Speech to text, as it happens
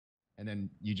and then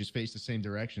you just face the same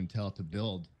direction, tell it to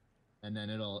build, and then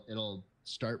it'll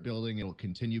start building, it'll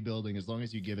continue building as long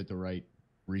as you give it the right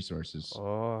resources.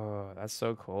 Oh, that's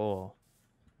so cool.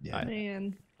 Yeah.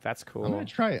 Man. That's cool. I'm gonna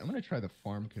try the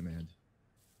farm command.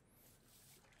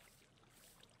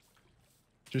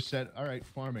 Just said, all right,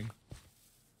 farming.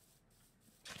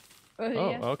 Oh,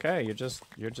 Yeah. okay. You're just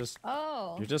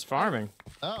farming.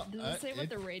 Oh, Does it say what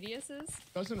the radius is?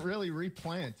 Doesn't really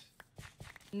replant.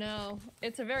 No,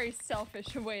 it's a very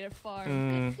selfish way to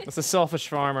farm. It's a selfish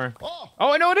farmer. Oh,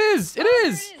 Oh, I know it is. It Oh,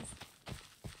 is. there it is.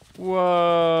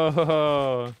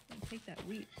 Whoa. Take that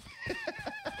wheat.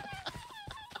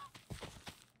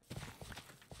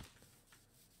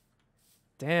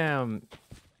 Damn.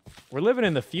 We're living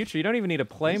in the future. You don't even need to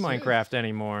play This Minecraft is.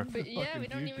 anymore. But yeah, Fucking we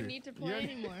don't future. even need to play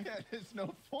anymore. Yeah, there's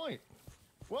no point.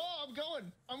 Whoa,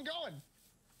 I'm going.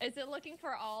 Is it looking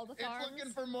for all the farms? It's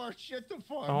looking for more shit to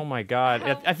farm. Oh my god.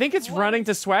 How- I think it's what? running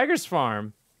to Swagger's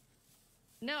farm.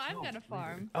 No, I've got a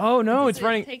farm. Oh no, Does it's it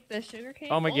running. Take the sugar cane.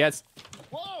 Oh my yes.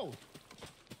 Whoa!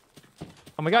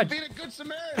 Oh my god. Being a good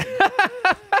Samaritan.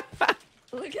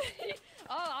 Look at it.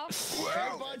 Oh, Hey,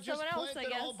 bud, just someone else, I planted a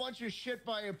guess. whole bunch of shit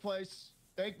by your place.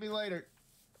 Thank me later.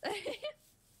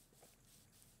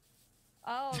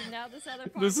 Oh, now this other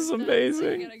part. This is done, so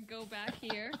amazing. you're gonna go back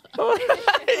here. You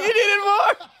needed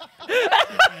more.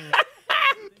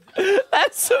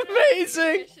 That's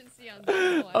amazing. Efficiency on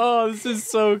this one. Oh, this is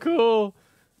so cool.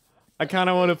 I kind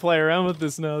of want to play around with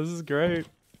this now. This is great.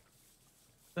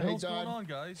 The Hey, hell's Don. going on,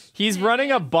 guys? He's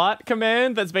running a bot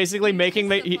command that's basically He's making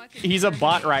just the a fucking he's a person.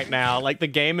 bot right now. Like the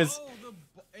game is. Oh,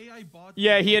 the AI bot.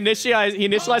 Yeah, he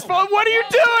initialized. Oh, What are you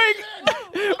doing? I'm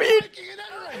What are you- breaking and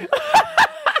entering.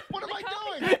 What am I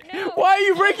doing? No. Why are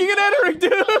you breaking and entering,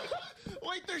 dude?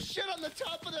 Wait, there's shit on the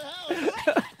top of the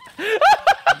house.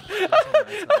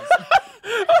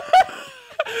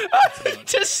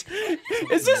 Just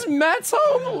is this Matt's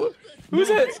home? Who's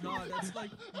No, it? it's not. That's like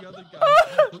the other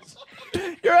guy's.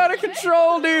 You're out of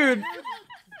control, dude.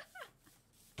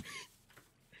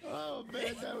 Oh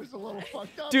man, that was a little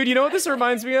fucked up. Dude, you know what this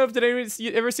reminds me of? Did anyone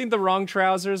you ever seen The Wrong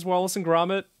Trousers, Wallace and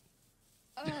Gromit?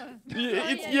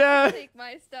 It's- yeah. You can take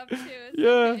my stuff too. It's Yeah.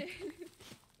 okay.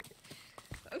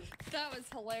 That was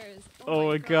hilarious. Oh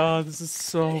my god, this is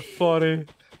so funny.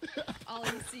 All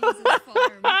he sees is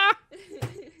farm.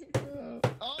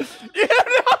 Oh, Yeah,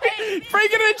 no,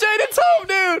 breaking into Jaden's home,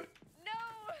 dude. No.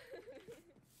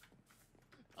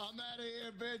 I'm out of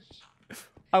here, bitch.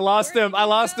 I lost him. I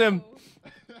lost him.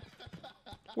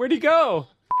 Where'd he go?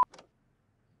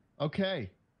 Okay,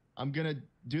 I'm gonna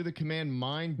do the command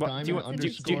mine What, diamond do you want?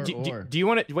 underscore ore. Do you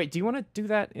want to wait? Do you want to do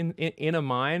that in a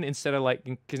mine instead of like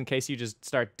in case you just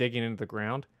start digging into the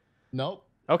ground? Nope.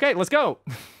 Okay, let's go.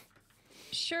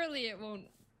 Surely it won't.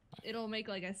 It'll make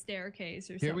like a staircase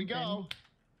or something. Here we go.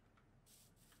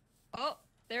 Oh,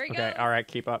 there we go. Okay, all right,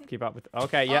 keep up with.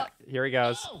 Okay, yeah, here he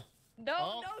goes. Oh, No,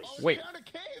 oh, no. oh, shit. Wait. we found a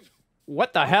cave.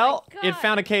 What the Oh my hell? It God.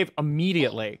 found a cave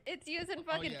immediately. It's using Oh,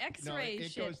 fucking yeah. X-ray No,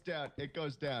 it shit. goes down. It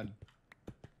goes down.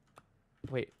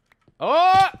 Wait.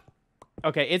 Oh!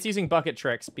 Okay, it's using bucket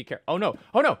tricks. Be careful. Oh no.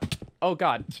 Oh no. Oh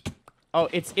god. Oh,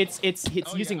 it's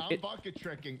Oh, using yeah, I'm it. bucket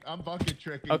tricking. I'm bucket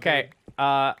tricking. Okay. dude.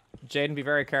 Jaden, be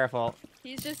very careful.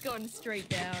 He's just going straight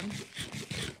down.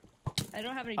 I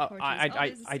don't have any Oh, torches. I there's a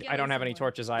I skeleton don't have any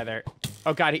somewhere. torches either.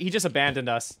 Oh god, he just abandoned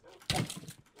us.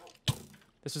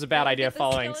 This was a bad Look idea at the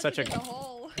following such a. skeleton in the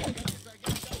hole. Because I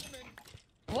got diamond.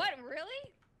 What?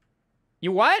 Really?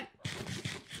 You what?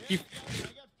 Yeah, I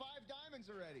got 5 diamonds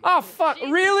already. Oh fuck!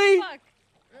 Jesus Really? fuck.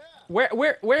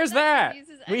 Where's That's that? what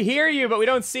uses We hear you, but we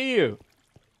don't see you.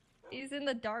 He's in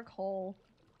the dark hole.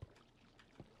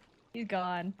 He's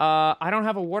gone. I don't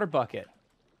have a water bucket.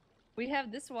 We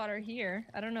have this water here.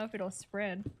 I don't know if it'll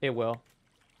spread. It will.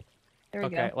 There we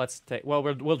Okay, go. let's take. Well,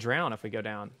 we'll drown if we go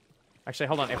down. Actually,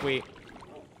 hold on. If we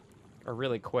are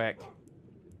really quick.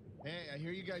 Hey, I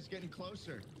hear you guys getting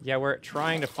closer. Yeah, we're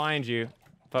trying to find you,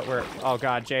 but we're. Oh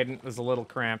god, Jaden is a little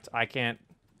cramped. I can't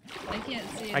I can't see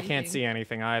anything. I can't see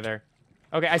anything either.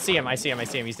 Okay, I see him. I see him.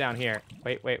 He's down here.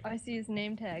 Wait. I see his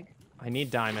name tag. I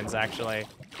need diamonds actually.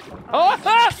 Oh!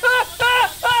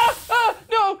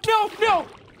 No!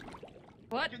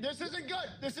 What? This isn't good.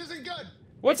 This isn't good.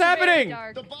 What's It's very happening?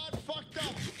 dark. The bot fucked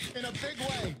up in a big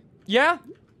way. Yeah?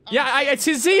 Yeah, I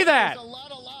see that. There's a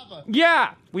lot of lava.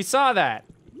 Yeah, we saw that.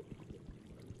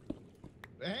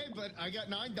 Hey, but I got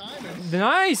 9 diamonds.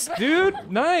 Nice, dude.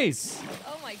 Nice.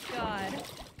 Oh my god.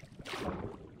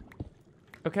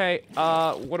 Okay,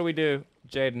 what do we do,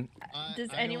 Jaden? Does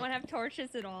I anyone have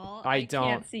torches at all? I don't.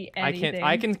 can't see anything.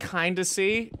 I can kind of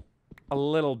see. a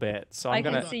little bit. So I'm I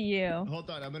gonna can see you. Hold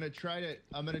on. I'm gonna try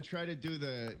to do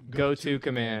the go to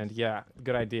command. Yeah,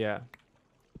 good idea.